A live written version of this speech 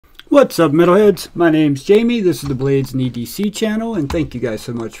What's up, metalheads? My name's Jamie. This is the Blades and EDC channel, and thank you guys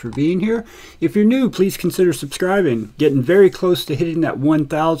so much for being here. If you're new, please consider subscribing. Getting very close to hitting that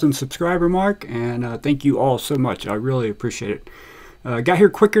 1,000 subscriber mark, and thank you all so much. I really appreciate it. Got here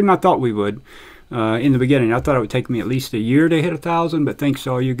quicker than I thought we would in the beginning. I thought it would take me at least a year to hit 1,000, but thanks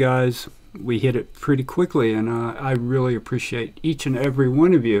to all you guys, we hit it pretty quickly, and I really appreciate each and every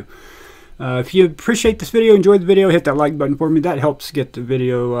one of you. If you appreciate this video, enjoyed the video, hit that like button for me. That helps get the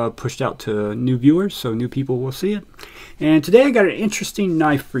video pushed out to new viewers, so new people will see it. And today I got an interesting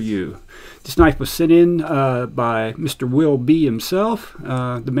knife for you. This knife was sent in by Mr. Will B himself,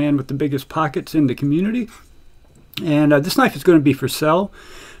 the man with the biggest pockets in the community. And this knife is going to be for sale.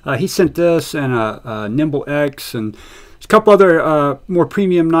 He sent this and a Nimble X, and there's a couple other more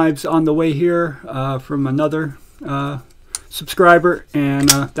premium knives on the way here from another subscriber, and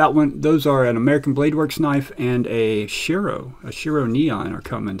those are an American Blade Works knife and a Shiro Neon are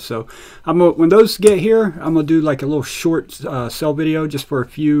coming. So when those get here, I'm gonna do like a little short sell video just for a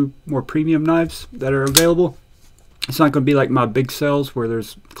few more premium knives that are available. It's not going to be like my big sales where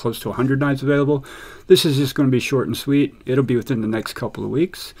there's close to 100 knives available. This is just going to be short and sweet. It'll be within the next couple of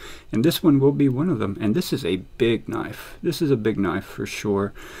weeks, and this one will be one of them. And this is a big knife. This is a big knife for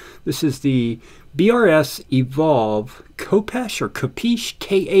sure. This is the BRS E-Volvo Khopesh, or Khopesh,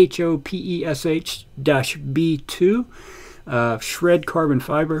 K-H-O-P-E-S-H-B2 shred carbon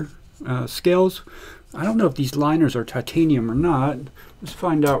fiber scales. I don't know if these liners are titanium or not. Let's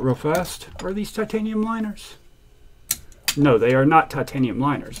find out real fast. Are these titanium liners? No, they are not titanium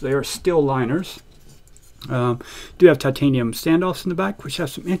liners. They are steel liners. Do have titanium standoffs in the back, which have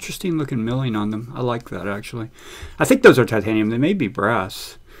some interesting looking milling on them. I like that, actually. I think those are titanium. They may be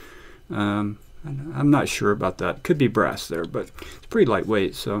brass. I'm not sure about that. Could be brass there, but it's pretty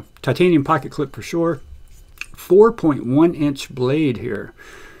lightweight. So titanium pocket clip for sure. 4.1 inch blade here.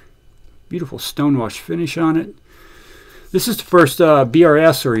 Beautiful stonewash finish on it. This is the first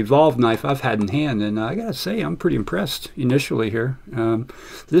BRS or E-Volve knife I've had in hand, and I gotta say I'm pretty impressed initially here.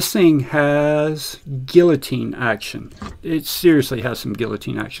 This thing has guillotine action. It seriously has some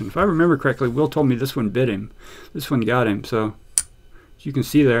guillotine action. If I remember correctly, Will told me this one bit him. This one got him, so as you can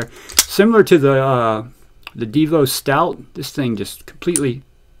see there. Similar to the Devo Stout, this thing just completely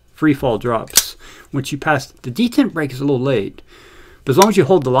free fall drops. Once you pass, the detent break is a little late. But as long as you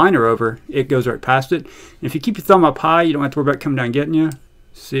hold the liner over, it goes right past it. And if you keep your thumb up high, you don't have to worry about it coming down and getting you.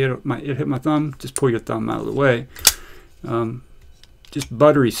 See, it hit my thumb. Just pull your thumb out of the way. Just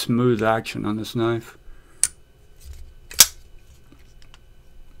buttery smooth action on this knife.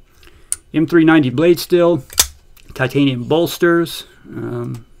 M390 blade steel, titanium bolsters.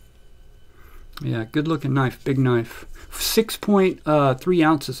 Yeah, good looking knife, big knife. 6.3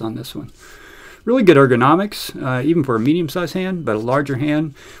 ounces on this one. Really good ergonomics, even for a medium-sized hand, but a larger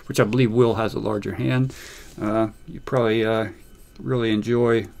hand, which I believe Will has a larger hand. You probably really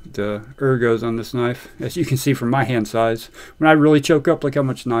enjoy the ergos on this knife. As you can see from my hand size, when I really choke up, look how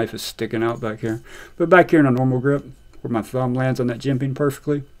much knife is sticking out back here. But back here in a normal grip, where my thumb lands on that jimping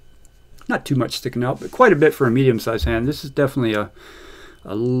perfectly, not too much sticking out, but quite a bit for a medium-sized hand. This is definitely a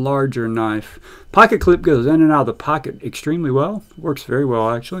larger knife. Pocket clip goes in and out of the pocket extremely well. Works very well,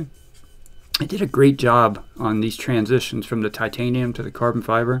 actually. I did a great job on these transitions from the titanium to the carbon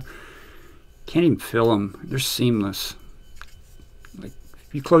fiber. Can't even feel them. They're seamless. Like,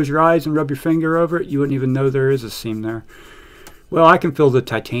 if you close your eyes and rub your finger over it, you wouldn't even know there is a seam there. Well, I can feel the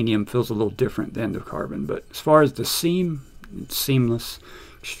titanium feels a little different than the carbon, but as far as the seam, it's seamless.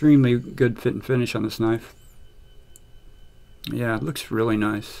 Extremely good fit and finish on this knife. Yeah, it looks really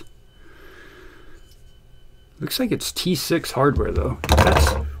nice. Looks like it's T6 hardware, though.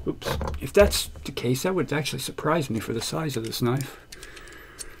 If that's the case, that would actually surprise me for the size of this knife.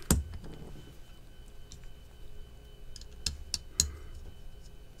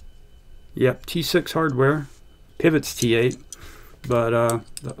 Yep, T6 hardware. Pivot's T8, but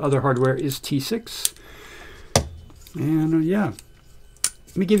the other hardware is T6. And yeah,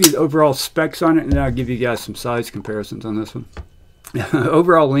 let me give you the overall specs on it, and then I'll give you guys some size comparisons on this one.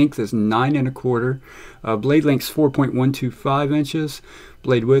 Overall length is 9 1/4. Blade length is 4.125 inches.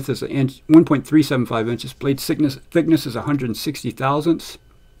 Blade width is 1.375 inches. Blade thickness is 160 thousandths.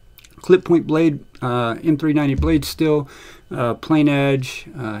 Clip point blade, M390 blade steel, plain edge.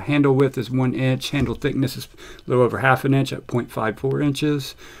 Handle width is 1 inch. Handle thickness is a little over ½ inch at 0.54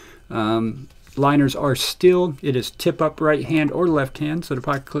 inches. Liners are steel. It is tip up right hand or left hand, so the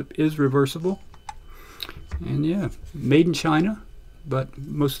pocket clip is reversible. And yeah, made in China, but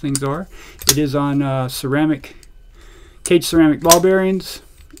most things are. It is on cage ceramic ball bearings,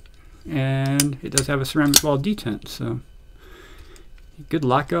 and it does have a ceramic ball detent. So Good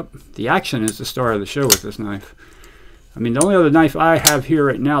lockup. The action is the star of the show with this knife. I mean, the only other knife I have here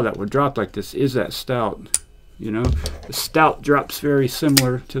right now that would drop like this is that stout. You know, the stout drops very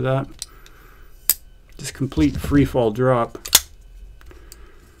similar to that. Just complete free fall drop.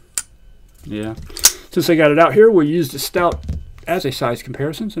 Yeah. Since I got it out here, we'll use the stout as a size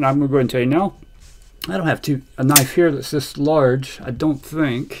comparison. And I'm going to go ahead and tell you now, I don't have a knife here that's this large. I don't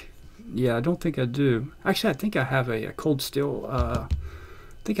think. Yeah, I don't think I do. Actually, I think I have a cold steel. I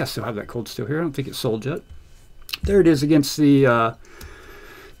think I still have that cold steel here. I don't think it's sold yet. There it is against the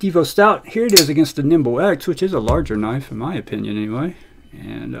Devo Stout. Here it is against the Nimble X, which is a larger knife in my opinion anyway.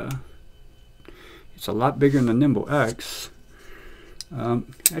 And it's a lot bigger than the Nimble X.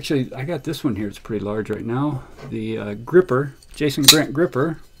 Actually, I got this one here. It's pretty large right now. The gripper, Jason Grant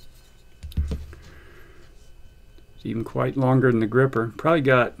gripper. It's even quite longer than the gripper. Probably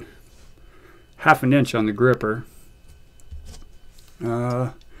got ½ an inch on the gripper.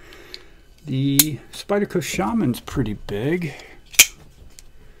 The Spyderco Shaman's pretty big.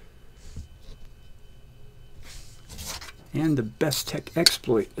 And the Best Tech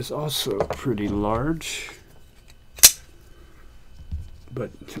Exploit is also pretty large.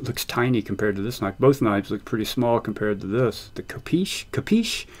 But it looks tiny compared to this knife. Both knives look pretty small compared to this. The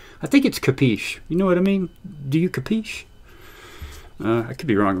Khopesh? I think it's Khopesh. You know what I mean? Do you Khopesh? I could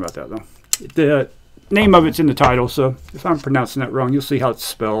be wrong about that though. The name of it's in the title, so if I'm pronouncing that wrong, you'll see how it's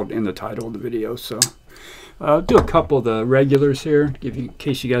spelled in the title of the video. So I'll do a couple of the regulars here, in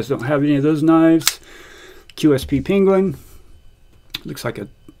case you guys don't have any of those knives. QSP Penguin. Looks like a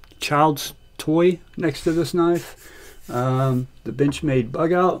child's toy next to this knife. The Benchmade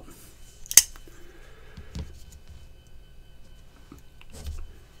Bug Out.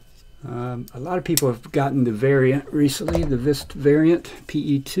 A lot of people have gotten the variant recently, the Vist variant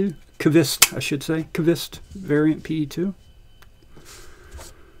PE2. Kvist, I should say. Kvist variant PE2.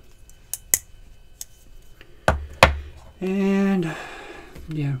 And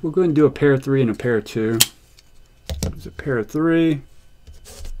yeah, we're going to do a pair of 3 and a pair of 2. There's a pair of 3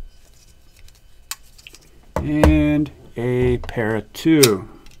 and a pair of 2.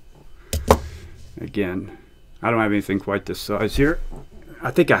 Again, I don't have anything quite this size here.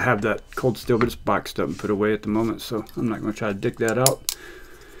 I think I have that cold steel, but it's boxed up and put away at the moment, so I'm not going to try to dig that out.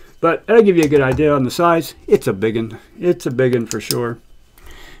 But that'll give you a good idea on the size. It's a big one. It's a big one for sure.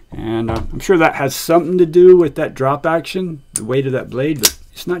 And I'm sure that has something to do with that drop action, the weight of that blade, but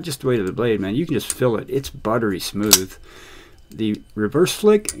it's not just the weight of the blade, man. You can just feel it. It's buttery smooth. The reverse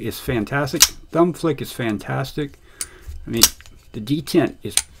flick is fantastic. Thumb flick is fantastic. I mean, the detent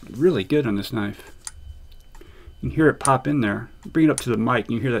is really good on this knife. You can hear it pop in there. Bring it up to the mic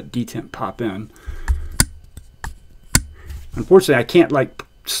and you hear that detent pop in. Unfortunately, I can't like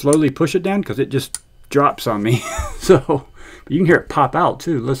slowly push it down because it just drops on me. So, but you can hear it pop out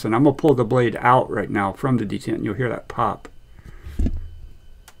too. Listen, I'm going to pull the blade out right now from the detent and you'll hear that pop.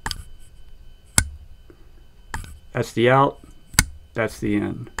 That's the out. That's the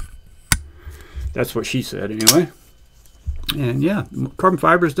in. That's what she said anyway. And yeah, carbon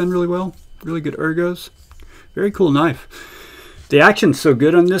fiber is done really well. Really good ergos. Very cool knife. The action's so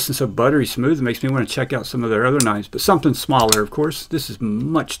good on this and so buttery smooth, it makes me want to check out some of their other knives. But something smaller, of course. This is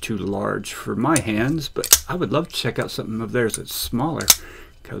much too large for my hands, but I would love to check out something of theirs that's smaller.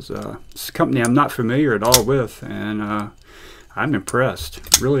 Because it's a company I'm not familiar at all with, and I'm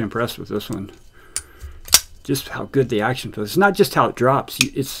impressed. Really impressed with this one. Just how good the action feels. It's not just how it drops.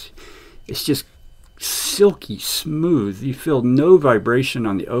 It's just silky smooth. You feel no vibration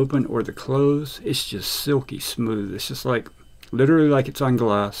on the open or the close. It's just silky smooth. It's just like literally like it's on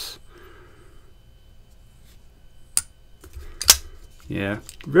glass. Yeah,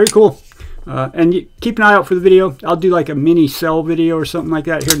 very cool. And keep an eye out for the video. I'll do like a mini sell video or something like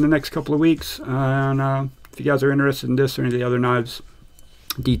that here in the next couple of weeks. And if you guys are interested in this or any of the other knives,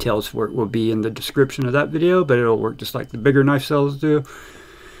 details for it will be in the description of that video, but it'll work just like the bigger knife sells do.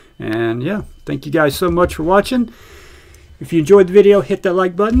 And yeah, thank you guys so much for watching. If you enjoyed the video, hit that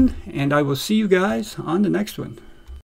like button, and I will see you guys on the next one.